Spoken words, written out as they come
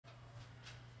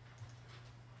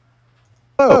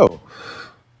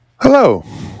Hello,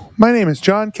 my name is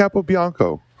John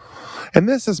Capobianco, and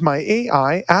this is my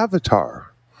AI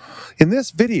avatar. In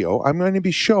this video, I'm going to be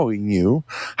showing you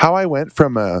how I went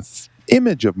from an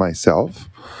image of myself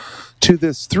to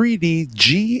this 3D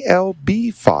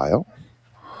GLB file,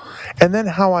 and then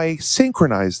how I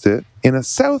synchronized it in a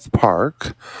South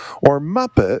Park or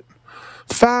Muppet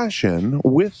fashion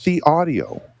with the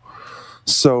audio.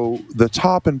 So the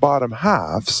top and bottom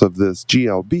halves of this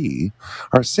GLB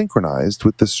are synchronized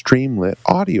with the Streamlit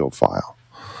audio file.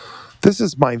 This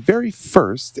is my very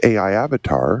first AI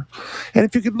avatar, and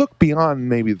if you could look beyond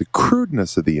maybe the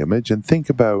crudeness of the image and think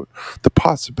about the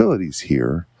possibilities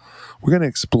here, we're going to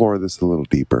explore this a little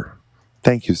deeper.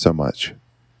 Thank you so much.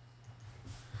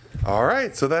 All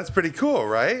right, so that's pretty cool,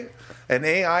 right? An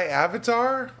AI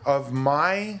avatar of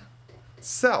myself.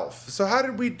 So how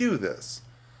did we do this?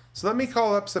 So let me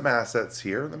call up some assets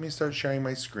here. Let me start sharing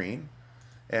my screen.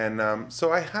 And so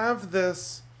I have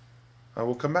this,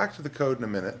 we'll come back to the code in a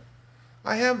minute.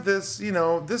 I have this,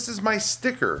 this is my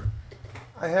sticker.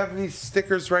 I have these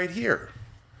stickers right here,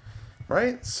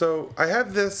 right? So I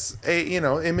have this,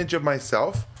 image of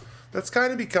myself that's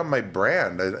kind of become my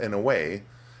brand in a way.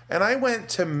 And I went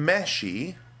to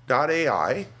Meshy.ai.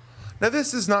 Now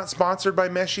this is not sponsored by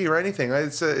Meshy or anything.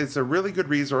 It's a really good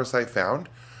resource I found.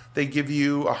 They give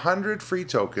you 100 free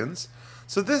tokens.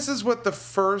 So this is what the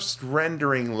first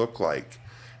rendering looked like.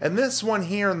 And this one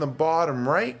here in the bottom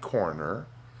right corner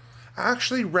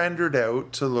actually rendered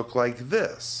out to look like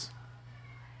this.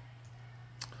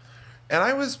 And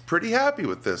I was pretty happy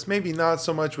with this. Maybe not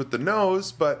so much with the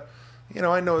nose, but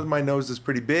I know my nose is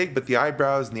pretty big, but the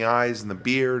eyebrows and the eyes and the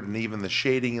beard and even the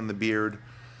shading in the beard,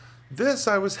 this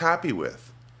I was happy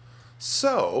with.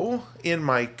 So in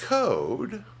my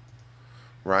code,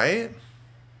 right?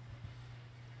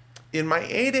 In my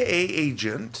A to A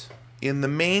agent, in the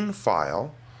main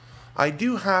file, I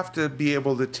do have to be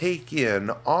able to take in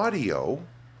audio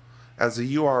as a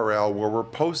URL where we're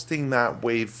posting that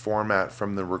wave format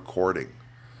from the recording.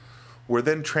 We're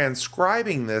then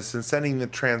transcribing this and sending the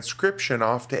transcription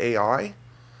off to AI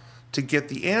to get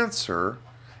the answer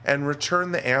and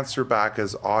return the answer back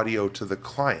as audio to the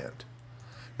client.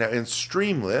 Now in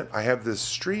Streamlit, I have this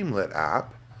Streamlit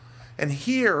app. And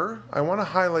here, I want to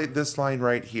highlight this line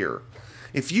right here.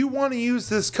 If you want to use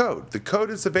this code, the code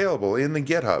is available in the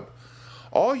GitHub.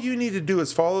 All you need to do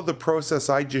is follow the process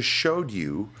I just showed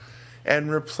you and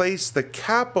replace the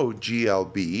capo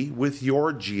GLB with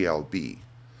your GLB.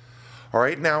 All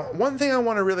right, now one thing I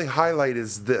want to really highlight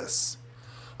is this.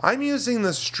 I'm using the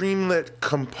Streamlit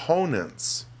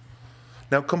components.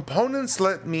 Now components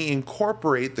let me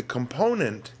incorporate the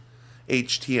component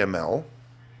HTML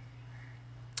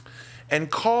and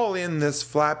call in this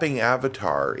flapping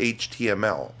avatar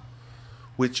HTML,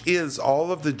 which is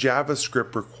all of the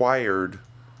JavaScript required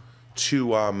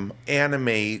to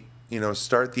animate,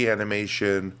 start the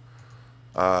animation,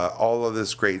 all of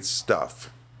this great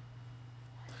stuff.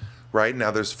 Right now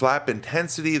there's flap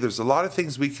intensity, there's a lot of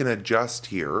things we can adjust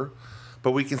here,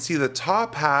 but we can see the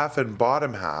top half and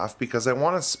bottom half because I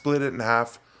want to split it in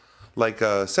half like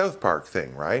a South Park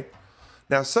thing, right?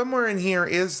 Now somewhere in here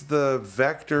is the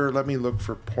vector, let me look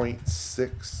for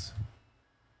 0.6,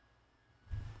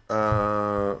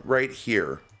 right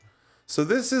here. So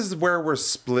this is where we're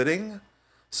splitting.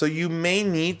 So you may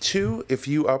need to, if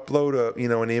you upload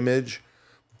an image,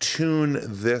 tune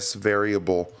this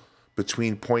variable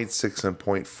between 0.6 and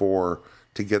 0.4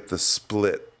 to get the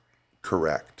split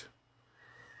correct.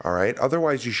 All right,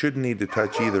 otherwise you shouldn't need to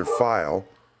touch either file.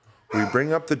 We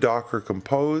bring up the Docker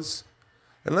Compose.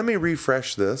 And let me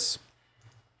refresh this.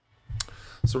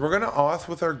 So we're going to auth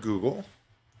with our Google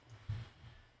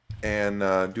and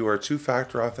do our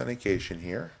two-factor authentication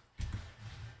here.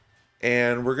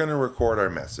 And we're going to record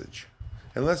our message.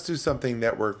 And let's do something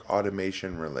network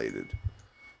automation related.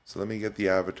 So let me get the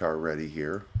avatar ready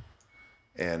here.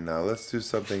 And let's do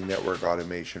something network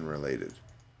automation related.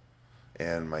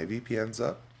 And my VPN's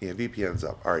up. Yeah, VPN's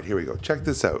up. All right, here we go. Check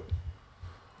this out.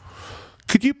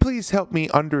 Could you please help me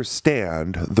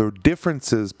understand the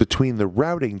differences between the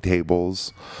routing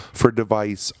tables for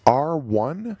device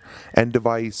R1 and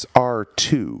device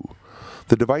R2?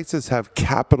 The devices have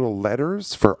capital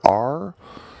letters for R,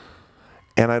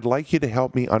 and I'd like you to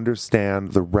help me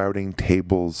understand the routing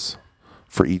tables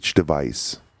for each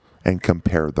device and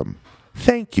compare them.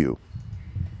 Thank you.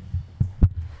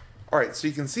 All right, so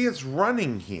you can see it's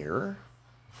running here,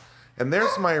 and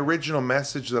there's my original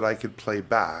message that I could play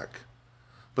back.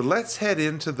 But let's head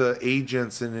into the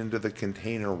agents and into the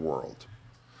container world.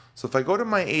 So if I go to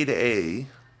my A to A,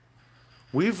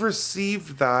 we've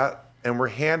received that and we're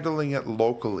handling it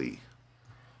locally.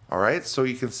 All right, so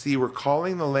you can see we're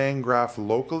calling the LangGraph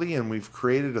locally, and we've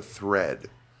created a thread.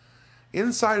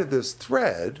 Inside of this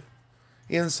thread,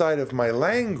 inside of my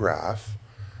LangGraph,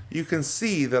 you can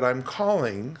see that I'm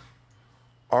calling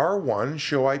R1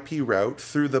 show IP route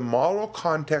through the model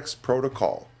context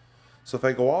protocol. So if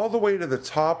I go all the way to the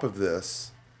top of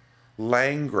this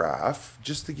LangGraph,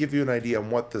 just to give you an idea on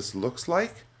what this looks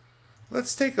like,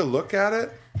 let's take a look at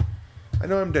it. I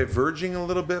know I'm diverging a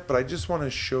little bit, but I just want to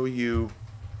show you.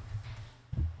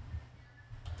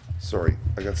 Sorry,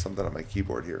 I got something on my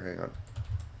keyboard here. Hang on.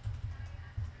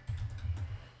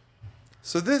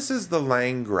 So this is the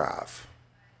LangGraph.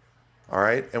 All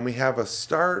right, and we have a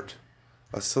start,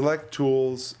 a select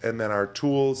tools, and then our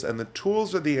tools, and the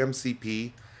tools are the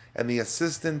MCP, and the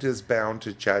assistant is bound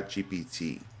to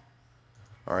ChatGPT.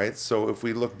 All right, so if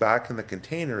we look back in the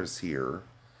containers here,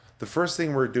 the first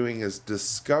thing we're doing is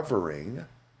discovering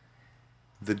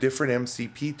the different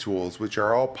MCP tools, which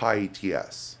are all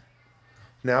PyETS.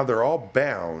 Now they're all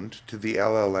bound to the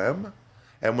LLM,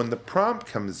 and when the prompt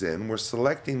comes in, we're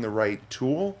selecting the right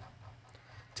tool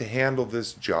to handle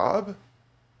this job,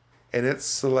 and it's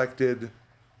selected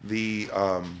the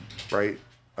parse,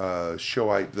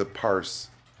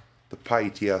 the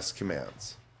PyETS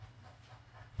commands.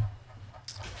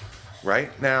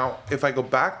 Right now, if I go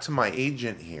back to my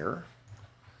agent here,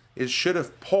 it should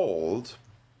have polled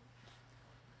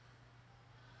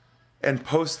and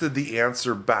posted the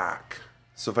answer back.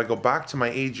 So if I go back to my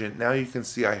agent, now you can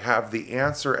see I have the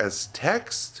answer as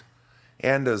text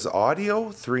and as audio,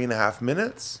 3.5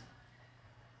 minutes,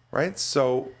 right?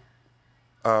 So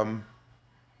there's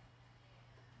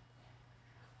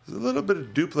a little bit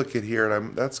of duplicate here,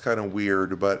 and that's kind of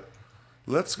weird, but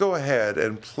let's go ahead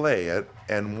and play it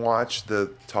and watch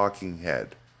the talking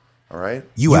head, all right?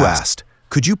 You asked,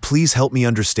 could you please help me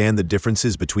understand the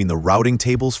differences between the routing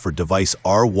tables for device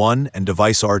R1 and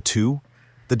device R2?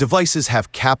 The devices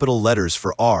have capital letters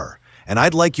for R, and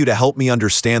I'd like you to help me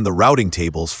understand the routing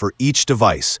tables for each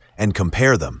device and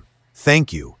compare them.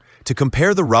 Thank you. To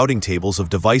compare the routing tables of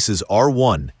devices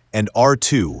R1 and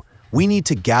R2, we need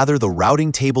to gather the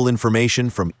routing table information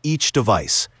from each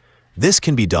device. This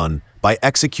can be done by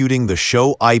executing the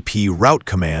show IP route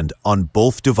command on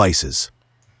both devices.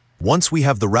 Once we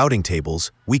have the routing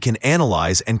tables, we can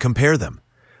analyze and compare them.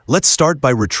 Let's start by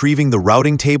retrieving the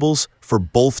routing tables for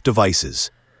both devices.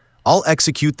 I'll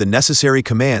execute the necessary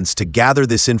commands to gather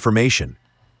this information.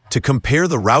 To compare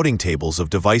the routing tables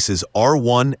of devices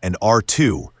R1 and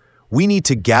R2, we need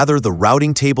to gather the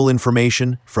routing table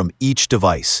information from each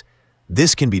device.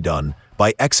 This can be done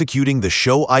by executing the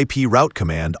show IP route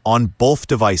command on both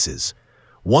devices.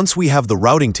 Once we have the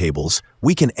routing tables,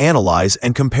 we can analyze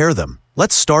and compare them.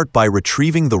 Let's start by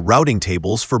retrieving the routing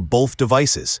tables for both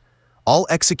devices. I'll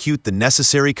execute the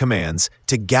necessary commands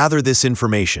to gather this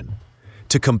information.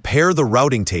 To compare the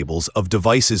routing tables of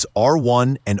devices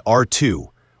R1 and R2,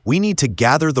 we need to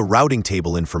gather the routing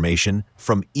table information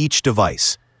from each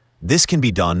device. This can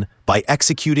be done by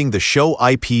executing the show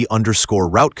IP underscore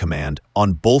route command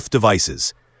on both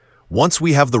devices. Once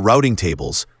we have the routing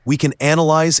tables, we can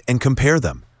analyze and compare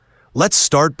them. Let's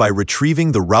start by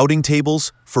retrieving the routing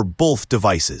tables for both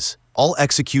devices. I'll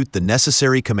execute the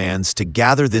necessary commands to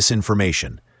gather this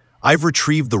information. I've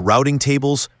retrieved the routing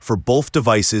tables for both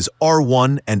devices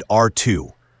R1 and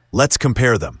R2. Let's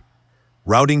compare them.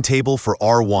 Routing table for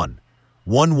R1,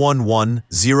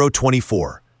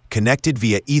 111.0.24, connected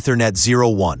via Ethernet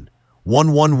 01,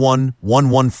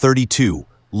 111.1132,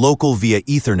 local via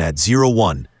Ethernet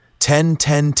 01,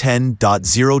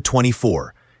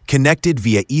 10.10.10.024, connected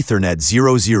via Ethernet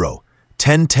 00,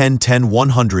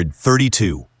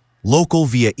 10.10.10.132, local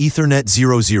via Ethernet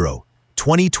 00,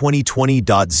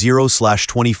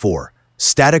 2020.20.0/24,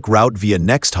 static route via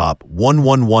next hop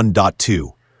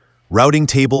 111.2. Routing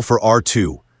table for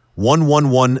R2,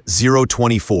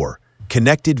 111.0.24,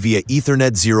 connected via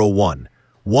Ethernet 01,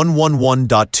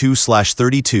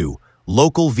 111.2/32,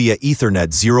 local via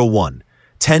Ethernet 01,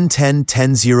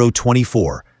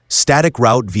 10.10.10.0/24, static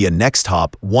route via next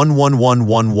hop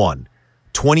 111.11,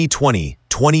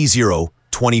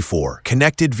 2020.20.0/24,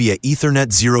 connected via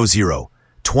Ethernet 00,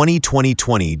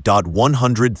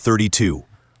 2020.20.132,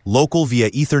 local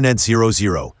via Ethernet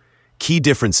 00. Key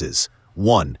differences.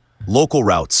 1. Local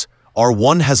routes.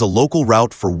 R1 has a local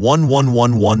route for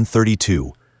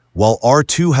 111.132, while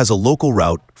R2 has a local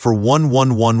route for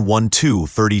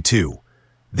 111.12.32.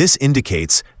 This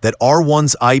indicates that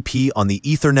R1's IP on the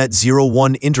Ethernet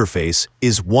 01 interface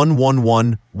is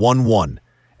 111.1.1,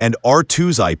 and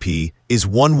R2's IP is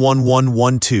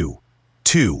 111.1.2.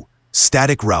 2.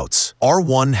 Static routes.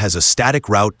 R1 has a static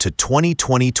route to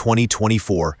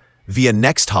 2020.20.24 via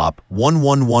next hop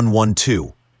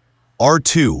 11112.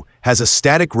 R2 has a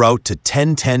static route to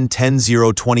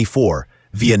 10.10.10.0.24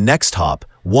 via next hop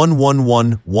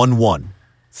 11111.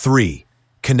 3.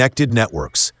 Connected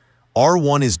networks.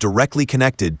 R1 is directly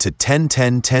connected to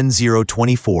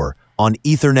 10.10.10.0.24 on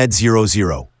Ethernet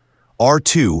 00.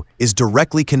 R2 is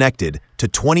directly connected to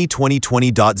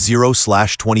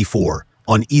 20.20.20.0/24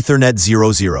 on Ethernet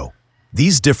 00.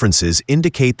 These differences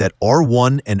indicate that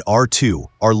R1 and R2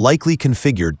 are likely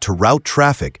configured to route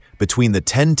traffic between the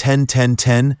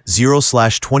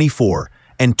 10.10.10.10/24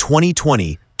 and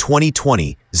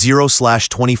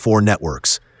 20.20.20.20/24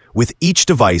 networks, with each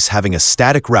device having a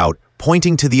static route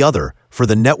pointing to the other for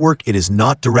the network it is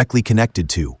not directly connected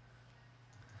to.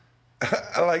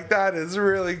 Like, that is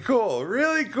really cool.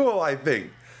 Really cool, I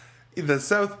think. The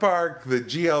South Park, the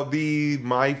GLB,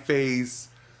 my face,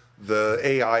 the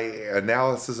AI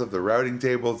analysis of the routing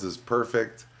tables is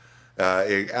perfect.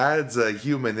 It adds a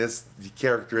humanist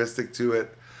characteristic to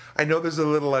it. I know there's a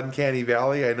little uncanny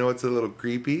valley. I know it's a little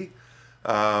creepy.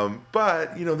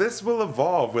 But, you know, this will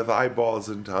evolve with eyeballs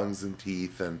and tongues and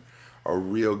teeth and a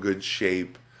real good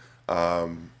shape.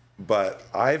 But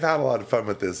I've had a lot of fun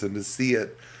with this, and to see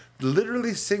it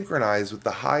literally synchronize with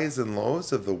the highs and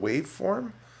lows of the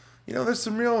waveform, you know, there's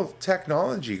some real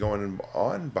technology going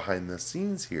on behind the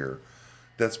scenes here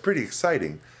that's pretty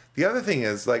exciting. The other thing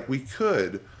is, like, we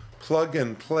could plug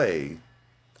and play.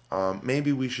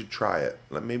 Maybe we should try it.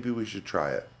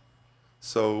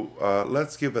 So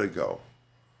let's give it a go.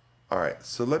 All right,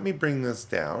 so let me bring this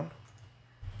down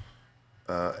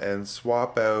and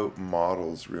swap out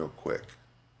models real quick.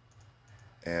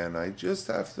 And I just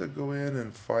have to go in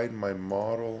and find my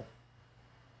model.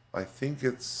 I think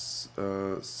it's,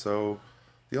 so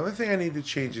the only thing I need to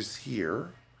change is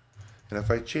here. And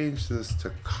if I change this to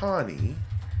Connie,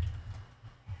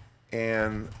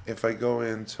 and if I go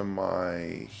into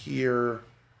my here,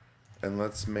 and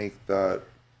let's make that,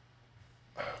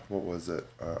 what was it?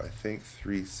 I think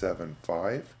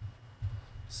 375,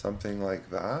 something like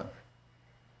that.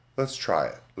 Let's try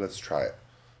it.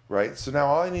 Right, so now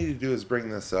all I need to do is bring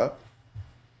this up.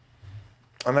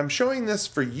 And I'm showing this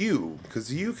for you,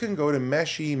 because you can go to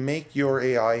Meshy, make your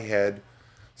AI head,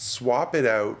 swap it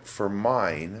out for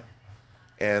mine,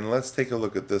 and let's take a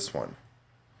look at this one.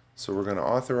 So we're going to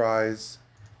authorize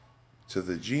to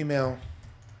the Gmail,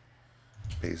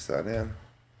 paste that in,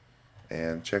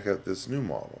 and check out this new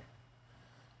model,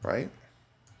 right?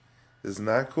 Isn't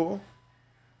that cool?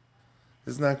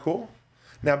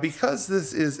 Now, because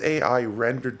this is AI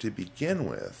rendered to begin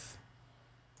with,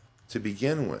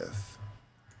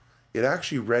 it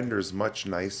actually renders much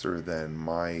nicer than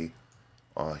my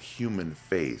human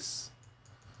face.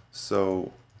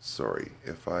 So, sorry,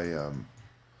 if I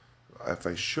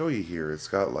show you here, it's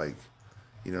got, like,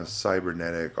 you know,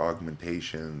 cybernetic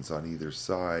augmentations on either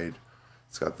side.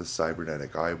 It's got the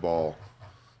cybernetic eyeball.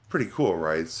 Pretty cool,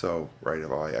 right? So, right,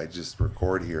 if I just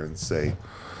record here and say,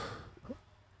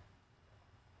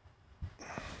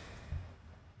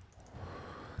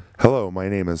 "Hello, my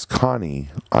name is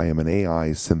Connie. I am an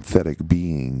AI synthetic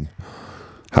being.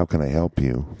 How can I help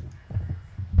you?"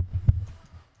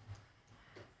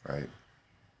 Right?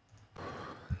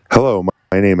 "Hello,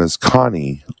 my name is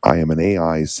Connie. I am an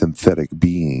AI synthetic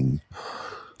being.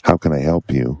 How can I help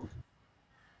you?"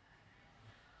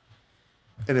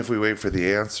 And if we wait for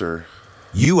the answer,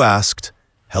 You asked,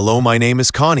 "Hello, my name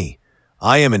is Connie.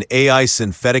 I am an AI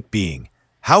synthetic being.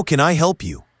 How can I help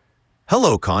you?"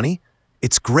 Hello, Connie.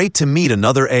 It's great to meet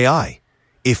another AI.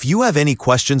 If you have any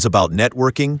questions about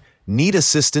networking, need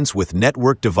assistance with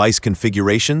network device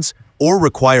configurations, or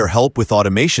require help with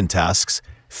automation tasks,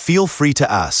 feel free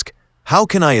to ask. How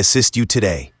can I assist you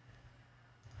today?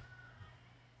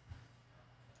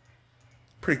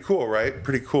 pretty cool, right?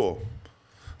 Pretty cool.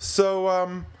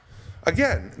 So,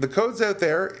 again, the code's out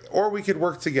there, or we could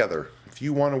work together. If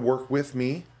you want to work with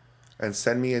me and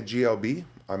send me a GLB,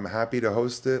 I'm happy to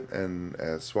host it and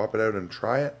swap it out and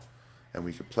try it, and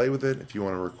we could play with it. If you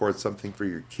want to record something for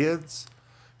your kids,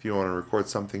 if you want to record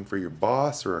something for your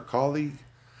boss or a colleague,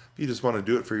 if you just want to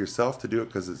do it for yourself to do it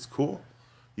because it's cool,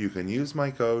 you can use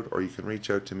my code or you can reach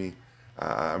out to me.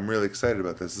 I'm really excited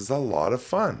about this. It's a lot of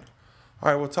fun.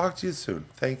 All right, we'll talk to you soon.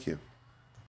 Thank you.